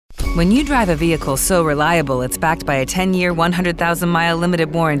When you drive a vehicle so reliable it's backed by a 10-year, 100,000-mile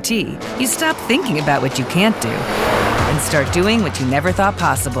limited warranty, you stop thinking about what you can't do and start doing what you never thought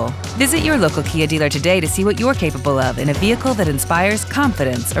possible. Visit your local Kia dealer today to see what you're capable of in a vehicle that inspires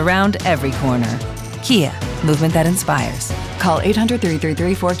confidence around every corner. Kia, movement that inspires. Call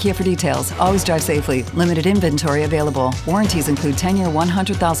 800-333-4KIA for details. Always drive safely. Limited inventory available. Warranties include 10-year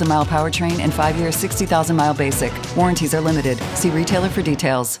 100,000-mile powertrain and 5-year 60,000-mile basic. Warranties are limited. See retailer for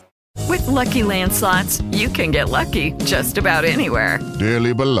details. With Lucky Land Slots, you can get lucky just about anywhere.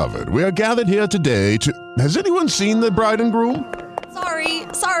 Dearly beloved, we are gathered here today to... Has anyone seen the bride and groom?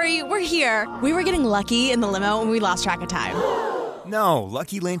 Sorry, we're here. We were getting lucky in the limo and we lost track of time. No,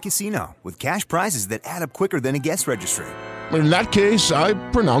 Lucky Land Casino, with cash prizes that add up quicker than a guest registry. In that case, I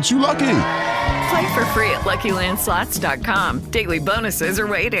pronounce you lucky. Play for free at LuckyLandSlots.com. Daily bonuses are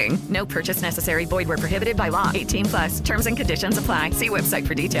waiting. No purchase necessary. Void where prohibited by law. 18+. Terms and conditions apply. See website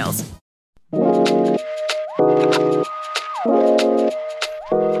for details.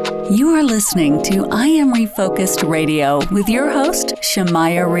 You are listening to I Am Refocused Radio with your host,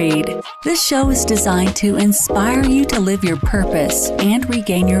 Shamaya Reed. This show is designed to inspire you to live your purpose and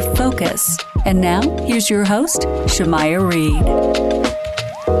regain your focus. And now, here's your host, Shamaya Reed.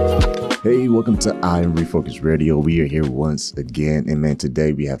 Hey, welcome to I Am Refocused Radio. We are here once again, and man,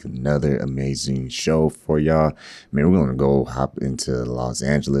 today we have another amazing show for y'all. Man, we're gonna go hop into Los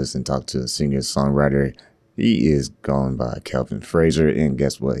Angeles and talk to a singer-songwriter. He is gone by Kelvin Fraser, and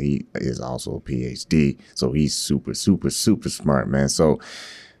guess what? He is also a PhD, so he's super smart, man. So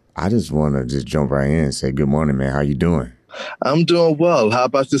I just want to just jump right in and say good morning, man. How you doing? I'm doing well. How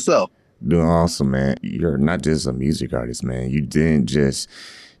about yourself? Doing awesome, man. You're not just a music artist, man. You didn't just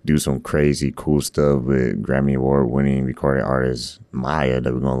do some crazy cool stuff with Grammy Award winning recording artist Maya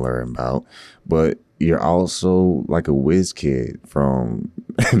that we're going to learn about, but you're also like a whiz kid from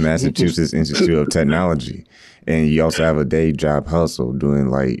Massachusetts Institute of Technology. And you also have a day job hustle doing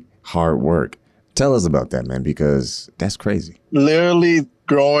like hard work. Tell us about that, man, because that's crazy. Literally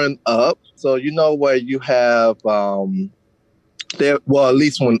growing up. So, you know, where you have, at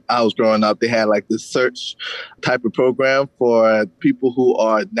least when I was growing up, they had like this search type of program for people who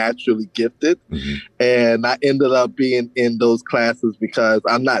are naturally gifted. Mm-hmm. And I ended up being in those classes because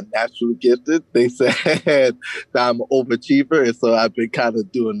I'm not naturally gifted. They said that I'm an overachiever. And so I've been kind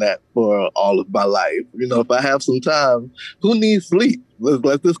of doing that for all of my life. You know, if I have some time, who needs sleep?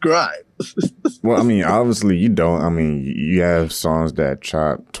 Let's just grind. Well, I mean, obviously you don't. I mean, you have songs that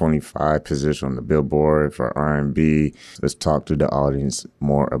chop 25 position on the Billboard for R&B. Let's talk to the audience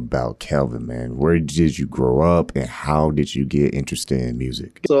more about Kelvin, man. Where did you grow up and how did you get interested in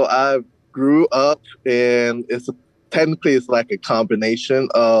music? So I grew up in, technically it's like a combination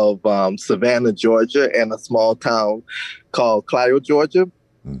of Savannah, Georgia, and a small town called Clio, Georgia.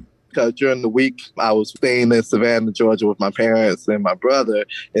 Because during the week, I was staying in Savannah, Georgia with my parents and my brother.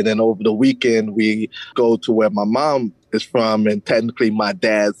 And then over the weekend, we go to where my mom is from, and technically my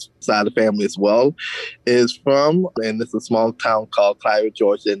dad's side of the family as well is from. And it's a small town called Clio,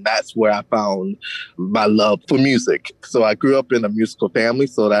 Georgia. And that's where I found my love for music. So I grew up in a musical family.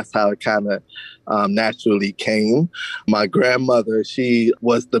 So that's how it kind of naturally came. My grandmother, she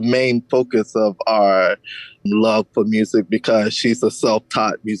was the main focus of our love for music because she's a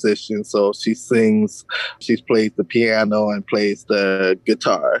self-taught musician. So she sings, she plays the piano and plays the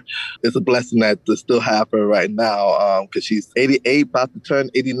guitar. It's a blessing that to still have her right now because she's 88, about to turn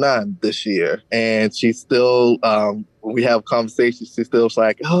 89 this year. And she's still, when we have conversations, she's still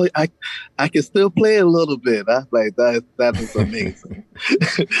like, oh, I can still play a little bit. I'm like, that is amazing.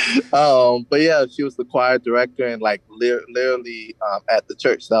 But yeah, she was the choir director and like literally at the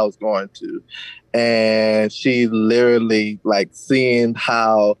church that I was going to. And she literally like seeing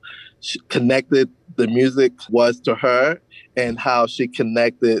how connected the music was to her and how she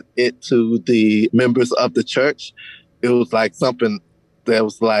connected it to the members of the church. It was like something that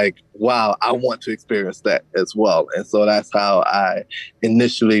was like, wow, I want to experience that as well. And so that's how I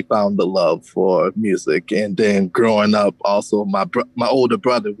initially found the love for music. And then growing up, also my older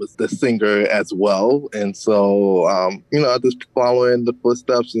brother was the singer as well. And so, just following the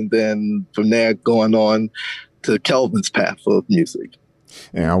footsteps and then from there going on to Kelvin's path of music.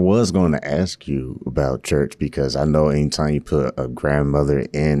 And I was going to ask you about church because I know anytime you put a grandmother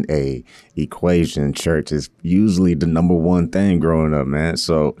in a equation, church is usually the number one thing growing up, man.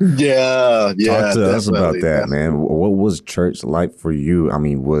 So yeah, talk to us about that, man. What was church like for you? I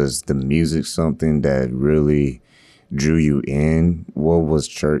mean, was the music something that really drew you in? What was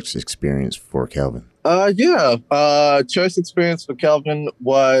church experience for Kelvin? Church experience for Kelvin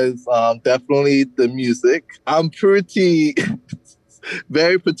was definitely the music. I'm pretty...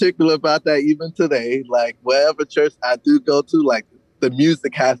 very particular about that even today. Like wherever church I do go to, like the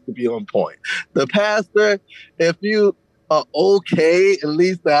music has to be on point. The pastor, if you are okay, at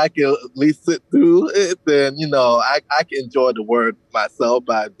least I can at least sit through it, then, you know, I can enjoy the word myself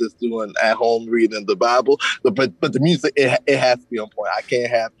by just doing at home reading the Bible. But the music, it has to be on point. I can't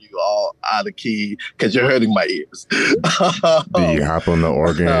have you all out of key because you're hurting my ears. Do you hop on the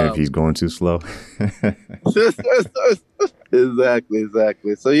organ if he's going too slow? Exactly.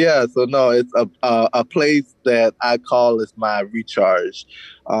 So yeah, so no, it's a place that I call is my recharge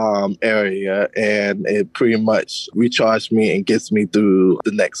area, and it pretty much recharged me and gets me through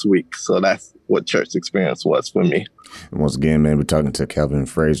the next week. So that's what church experience was for me. And once again, man, we're talking to Kelvin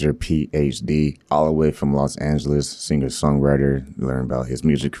Frazier, PhD, all the way from Los Angeles, singer-songwriter. Learn about his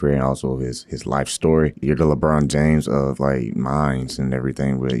music career and also his life story. You're the LeBron James of like minds and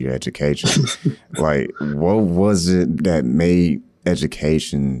everything with your education. Like, what was it that made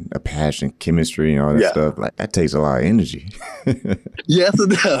education a passion, chemistry and all that stuff? Like, that takes a lot of energy. Yes, it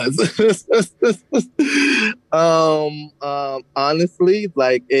does. Honestly,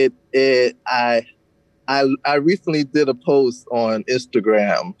 like I recently did a post on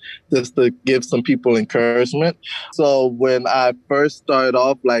Instagram just to give some people encouragement. So when I first started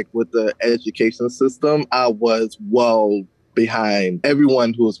off like with the education system, I was well behind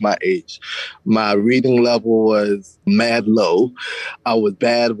everyone who was my age. My reading level was mad low. I was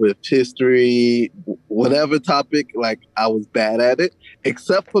bad with history, whatever topic, like I was bad at it,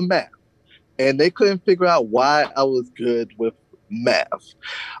 except for math. And they couldn't figure out why I was good with math.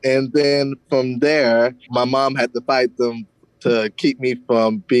 And then from there, my mom had to fight them to keep me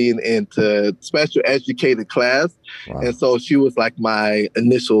from being into special educated class. Wow. And so she was like my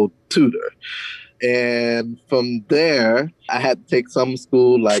initial tutor. And from there, I had to take summer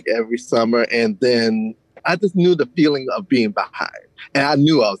school like every summer. And then I just knew the feeling of being behind. And I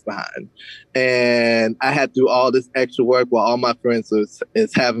knew I was behind. And I had to do all this extra work while all my friends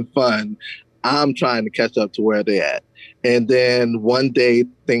is having fun. I'm trying to catch up to where they're at. And then one day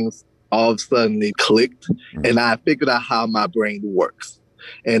things all of a sudden clicked and I figured out how my brain works.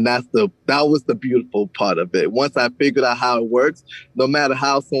 And that was the beautiful part of it. Once I figured out how it works, no matter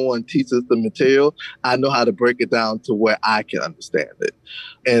how someone teaches the material, I know how to break it down to where I can understand it.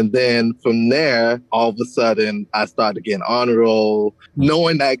 And then from there, all of a sudden, I started getting honor roll,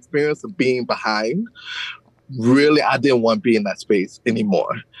 knowing that experience of being behind. Really, I didn't want to be in that space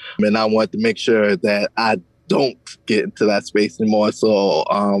anymore. And I wanted to make sure that I don't get into that space anymore. So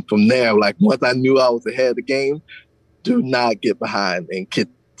from there, like once I knew I was ahead of the game, do not get behind and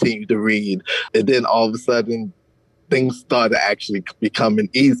continue to read. And then all of a sudden, things started actually becoming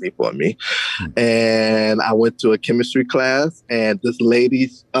easy for me. And I went to a chemistry class, and this lady,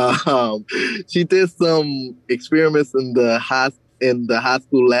 she did some experiments in the high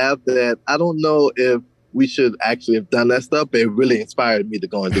school lab that I don't know if we should actually have done that stuff, but it really inspired me to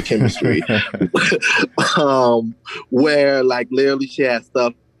go into chemistry. Where like literally she had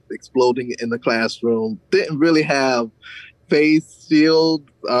stuff exploding in the classroom, didn't really have face shield.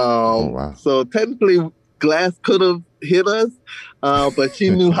 Wow. So technically glass could have hit us, but she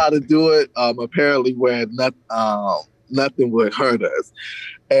knew how to do it, apparently where nothing would hurt us.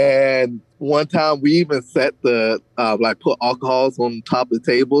 And one time we even set put alcohols on top of the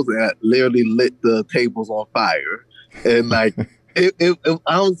tables and literally lit the tables on fire. And like,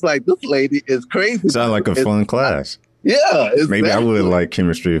 I was like, this lady is crazy. Sounds like a fun class. Yeah. Exactly. Maybe I would like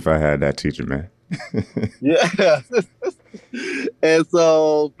chemistry if I had that teacher, man. Yeah. And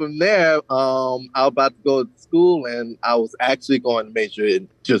so from there, I was about to go to school, and I was actually going to major in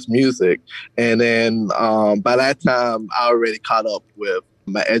just music. And then by that time, I already caught up with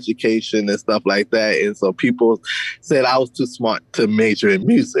my education and stuff like that. And so people said I was too smart to major in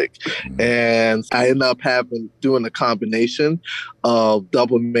music. And I ended up doing a combination of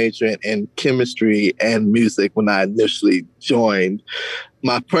double majoring in chemistry and music when I initially joined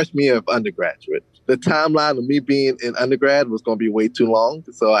my freshman year of undergraduate. The timeline of me being in undergrad was going to be way too long.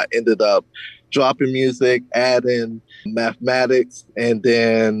 So I ended up dropping music, adding mathematics, and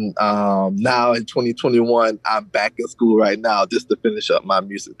then now in 2021, I'm back in school right now just to finish up my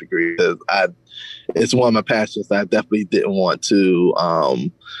music degree. It's one of my passions that I definitely didn't want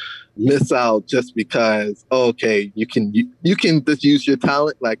to miss out just because, okay, you can just use your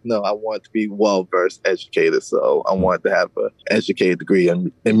talent. Like, no, I want to be well-versed, educated. So I wanted to have an educated degree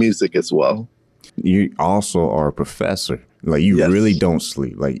in music as well. You also are a professor. Like, you really don't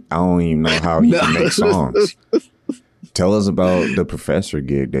sleep. Like, I don't even know how you can make songs. Tell us about the professor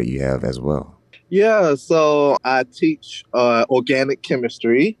gig that you have as well. Yeah, so I teach organic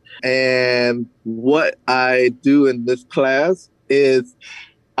chemistry. And what I do in this class is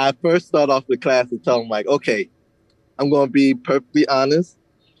I first start off the class and tell them like, okay, I'm going to be perfectly honest.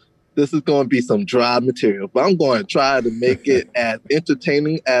 This is going to be some dry material, but I'm going to try to make it as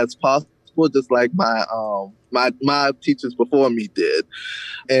entertaining as possible, just like my teachers before me did.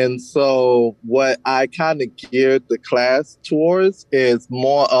 And so what I kind of geared the class towards is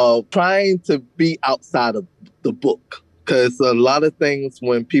more of trying to be outside of the book. Because a lot of things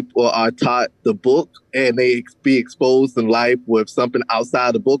when people are taught the book and they be exposed in life with something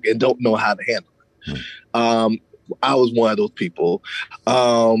outside the book and don't know how to handle it. I was one of those people.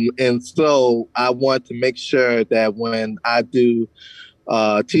 And so I want to make sure that when I do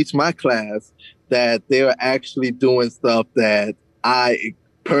teach my class, that they're actually doing stuff that I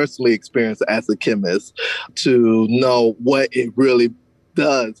personally experienced as a chemist, to know what it really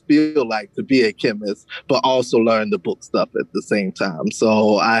does feel like to be a chemist, but also learn the book stuff at the same time.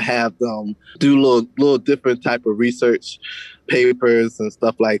 So I have them do little different type of research papers and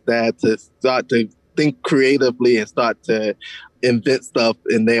stuff like that to start to think creatively and start to invent stuff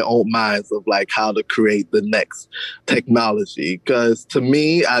in their own minds of like how to create the next technology. Because to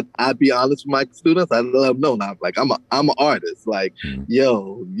me, I'd be honest with my students, I let them know now, like I'm an artist. Like,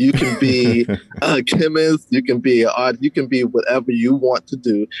 yo, you can be a chemist, you can be an artist, you can be whatever you want to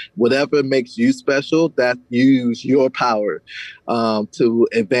do, whatever makes you special. That you use your power to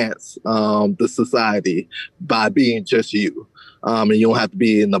advance the society by being just you, and you don't have to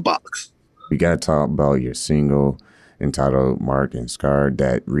be in the box. We got to talk about your single entitled Marked and Scarred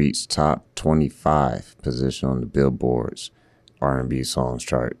that reached top 25 position on the Billboard's R&B songs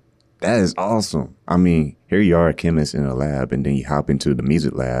chart. That is awesome. I mean, here you are, a chemist in a lab, and then you hop into the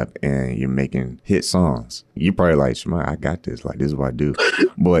music lab and you're making hit songs. You're probably like, Shemaiah, I got this. Like, this is what I do.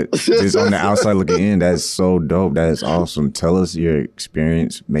 But just on the outside looking in, that's so dope. That is awesome. Tell us your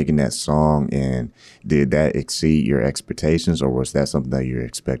experience making that song, and did that exceed your expectations, or was that something that you're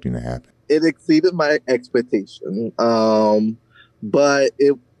expecting to happen? It exceeded my expectation, but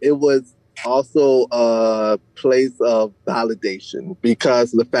it was also a place of validation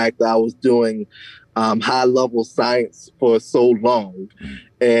because of the fact that I was doing high-level science for so long.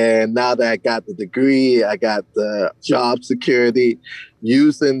 And now that I got the degree, I got the job security,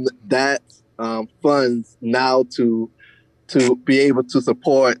 using that funds now to be able to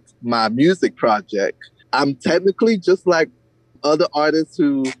support my music project. I'm technically just like other artists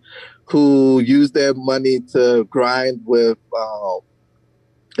who use their money to grind with,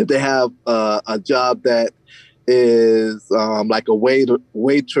 if they have a job that is like a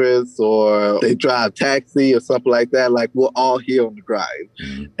waitress, or they drive taxi or something like that. Like, we're all here on the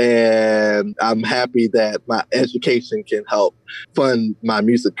grind. And I'm happy that my education can help fund my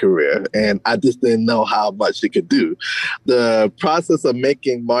music career. And I just didn't know how much it could do. The process of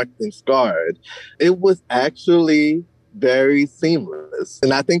making Marked and Scarred, it was actually very seamless.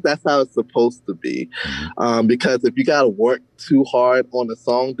 And I think that's how it's supposed to be. Because if you got to work too hard on a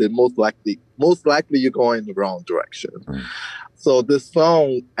song, then most likely you're going in the wrong direction. So this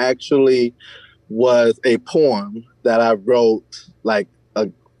song actually was a poem that I wrote like a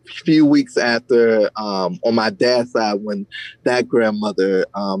few weeks after, on my dad's side, when that grandmother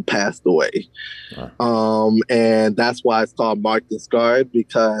passed away. And that's why it's called Marked and Scarred,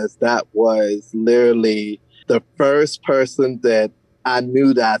 because that was literally the first person that I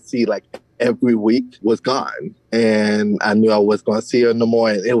knew that I'd see like every week was gone. And I knew I was going to see her no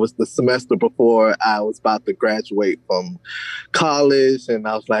more. And it was the semester before I was about to graduate from college. And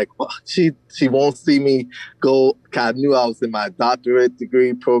I was like, well, she won't see me go. I knew I was in my doctorate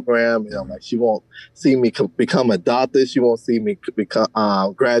degree program. And I'm like, she won't see me become a doctor. She won't see me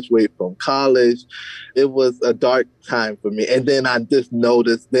graduate from college. It was a dark time for me. And then I just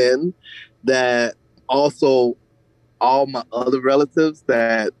noticed then that also all my other relatives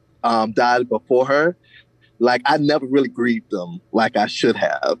that died before her, like, I never really grieved them like I should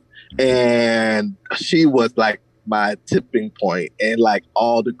have. And she was like my tipping point, and like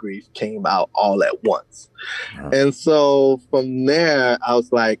all the grief came out all at once. And so from there, I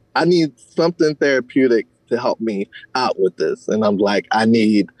was like, I need something therapeutic to help me out with this. And I'm like, I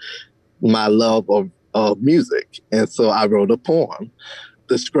need my love of music. And so I wrote a poem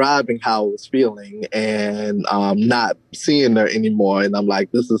describing how I was feeling and not seeing her anymore. And I'm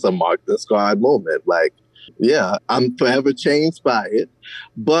like, this is a Marked and Scarred moment. Like, yeah, I'm forever changed by it.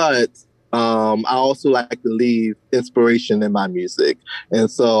 But I also like to leave inspiration in my music. And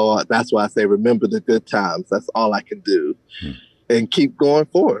so that's why I say, remember the good times. That's all I can do. And keep going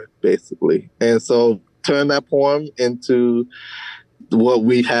forward, basically. And so turn that poem into what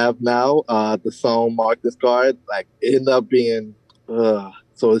we have now, the song Marked and Scarred, like, ended up being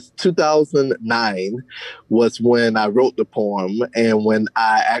So it's 2009 was when I wrote the poem, and when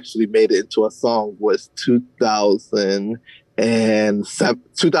I actually made it into a song was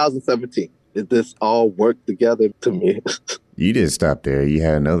 2017. This all worked together to me. You didn't stop there. You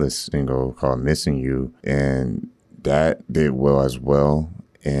had another single called Missing You, and that did well as well.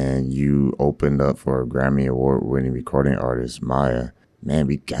 And you opened up for a Grammy Award-winning recording artist, Maya. Man,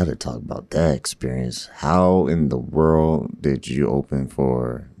 we got to talk about that experience. How in the world did you open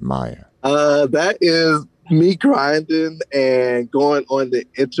for Maya? That is me grinding and going on the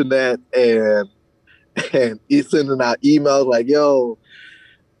internet and sending out emails like, yo,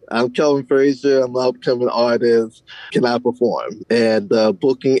 I'm Kelvin Frazier. I'm an upcoming artist. Can I perform? And the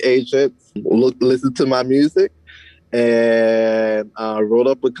booking agents listened to my music and wrote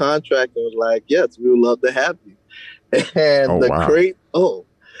up a contract and was like, yes, we would love to have you. And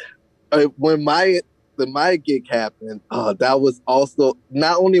when the Maya gig happened, that was also,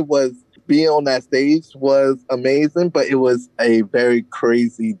 not only was being on that stage was amazing, but it was a very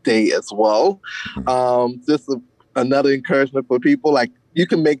crazy day as well. Another encouragement for people, like, you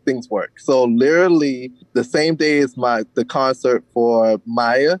can make things work. So literally the same day as the concert for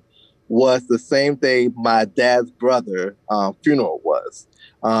Maya was the same day my dad's brother funeral was.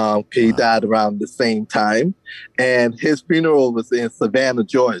 He died around the same time, and his funeral was in Savannah,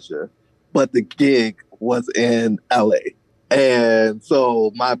 Georgia, but the gig was in LA. And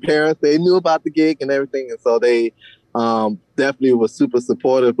so my parents, they knew about the gig and everything, and so they definitely was super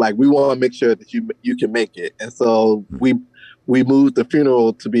supportive. Like, we want to make sure that you can make it, and so we moved the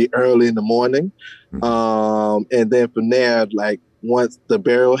funeral to be early in the morning, and then from there, like, once the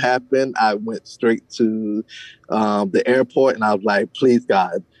burial happened, I went straight to the airport, and I was like, please,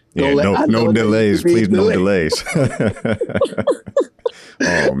 God, no delays. Please, no delays.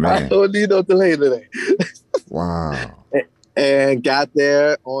 Oh, man. I don't need no delay today. Wow. And got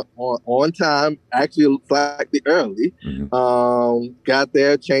there on time, actually slightly early. Got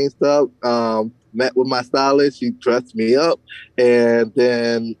there, changed up, met with my stylist. She dressed me up. And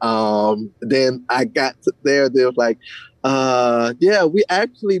then I got there. They was like, yeah, we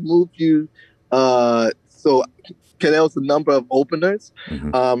actually moved you. So there was a number of openers.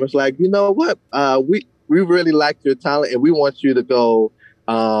 It's like, you know what? We really like your talent, and we want you to go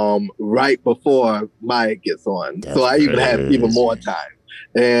right before Maya gets on. That's so I even had even more time.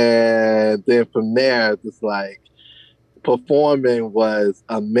 And then from there, just like, performing was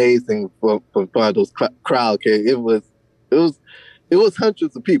amazing for those crowd. Okay, it was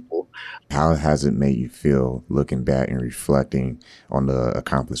hundreds of people. How has it made you feel looking back and reflecting on the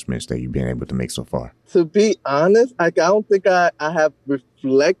accomplishments that you've been able to make so far? To be honest, I don't think I have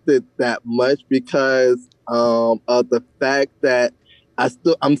reflected that much because of the fact that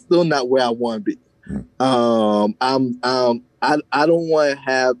I'm still not where I want to be. I don't want to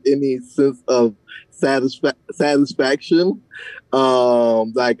have any sense of satisfaction.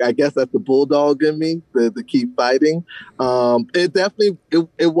 Like, I guess that's the bulldog in me to keep fighting. It definitely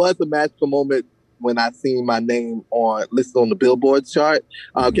it was a magical moment when I seen my name listed on the Billboard chart.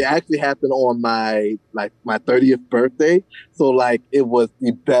 It actually happened on my 30th birthday, so like, it was the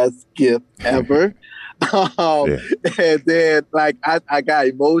best gift ever. And then, like, I got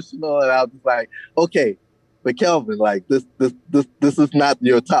emotional, and I was just like, okay, but Kelvin, like, this is not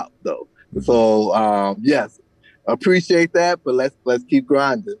your top though. So yes, appreciate that, but let's keep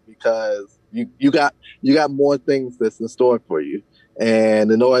grinding, because you got more things that's in store for you.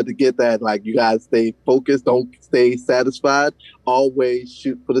 And in order to get that, like, you gotta stay focused, don't stay satisfied, always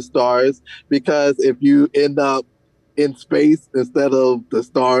shoot for the stars, because if you end up in space instead of the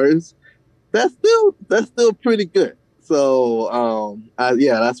stars, that's still pretty good. So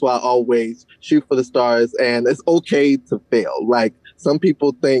that's why I always shoot for the stars, and it's okay to fail. Like, some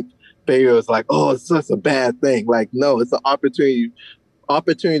people think failure is like, oh, it's such a bad thing. Like, no, it's an opportunity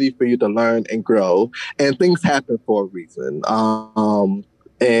for you to learn and grow, and things happen for a reason.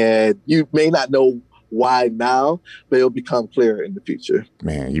 And you may not know why now, but it'll become clearer in the future.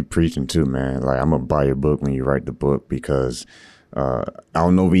 Man, you preaching too, man. Like, I'm gonna buy your book when you write the book, because I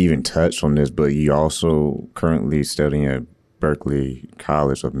don't know if we even touched on this, but you also currently studying at Berklee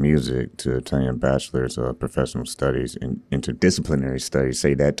College of Music to obtain a bachelor's of professional studies in interdisciplinary studies.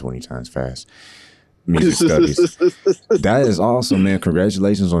 Say that 20 times fast. Music studies. That is awesome, man.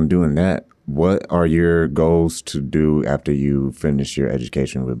 Congratulations on doing that. What are your goals to do after you finish your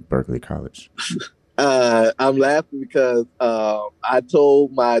education with Berklee College? I'm laughing because I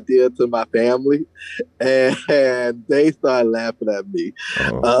told my idea to my family, and they started laughing at me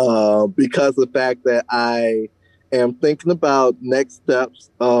because of the fact that I am thinking about next steps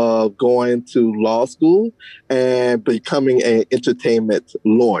of going to law school and becoming an entertainment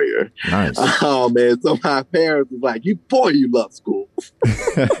lawyer. Nice. And so my parents was like, you love school.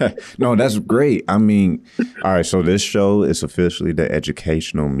 No, that's great. I mean, all right, so this show is officially the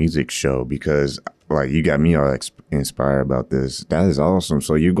educational music show because, like, you got me all inspired about this. That is awesome.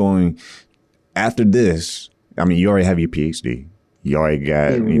 So you're going, after this, I mean, you already have your PhD. You already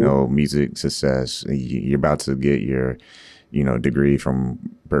got, you know, music success. You're about to get your, you know, degree from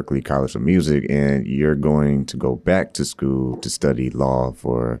Berklee College of Music, and you're going to go back to school to study law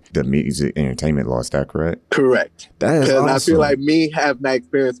for the music entertainment law. Is that correct? Correct. That is awesome. I feel like me having that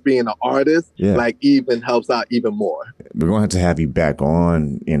experience being an artist, like, even helps out even more. We're going to have you back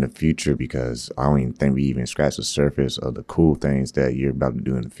on in the future because I don't even think we even scratched the surface of the cool things that you're about to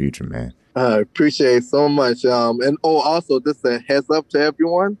do in the future, man. I appreciate so much. And also, just a heads up to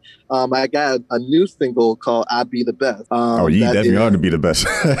everyone. I got a new single called "I Be the Best." You definitely are to be the best.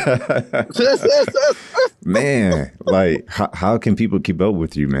 Man, like, how can people keep up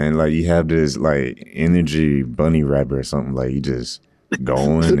with you, man? Like, you have this, like, energy bunny rabbit or something. Like, you just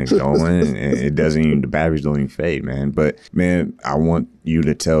going and going, and it doesn't even, the batteries don't even fade, man. But, man, I want you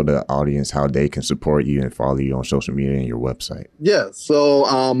to tell the audience how they can support you and follow you on social media and your website. Yeah,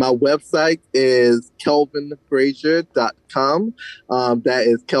 so my website is kelvinfrazier.com. That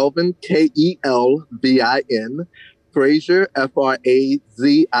is Kelvin, Kelvin, Frazier,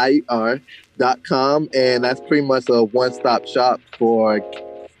 FRAZIER.com. And that's pretty much a one-stop shop for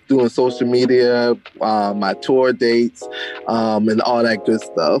doing social media, my tour dates, and all that good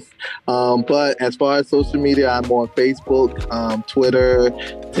stuff. But as far as social media, I'm on Facebook, Twitter,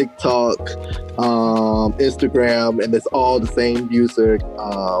 TikTok, Instagram, and it's all the same user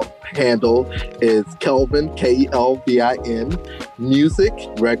handle. It's Kelvin, KELVIN, Music,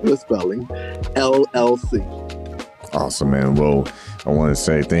 regular spelling, LLC. Awesome, man. Well, I want to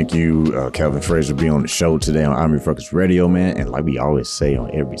say thank you, Kelvin Frazier, being on the show today on I'm Refocused Radio, man. And like we always say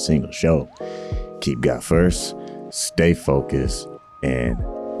on every single show, keep God first, stay focused, and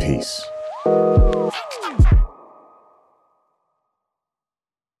peace.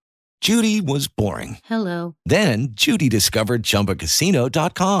 Judy was boring. Hello. Then Judy discovered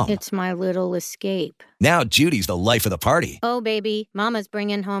ChumbaCasino.com. It's my little escape. Now Judy's the life of the party. Oh, baby, mama's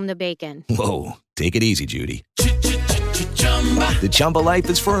bringing home the bacon. Whoa, take it easy, Judy. The Chumba life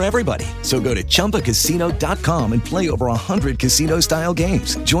is for everybody. So go to ChumbaCasino.com and play over 100 casino-style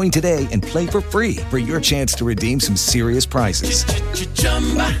games. Join today and play for free for your chance to redeem some serious prizes.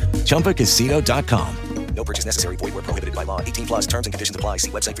 ChumbaCasino.com. No purchase necessary. Void where prohibited by law. 18+ terms and conditions apply. See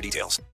website for details.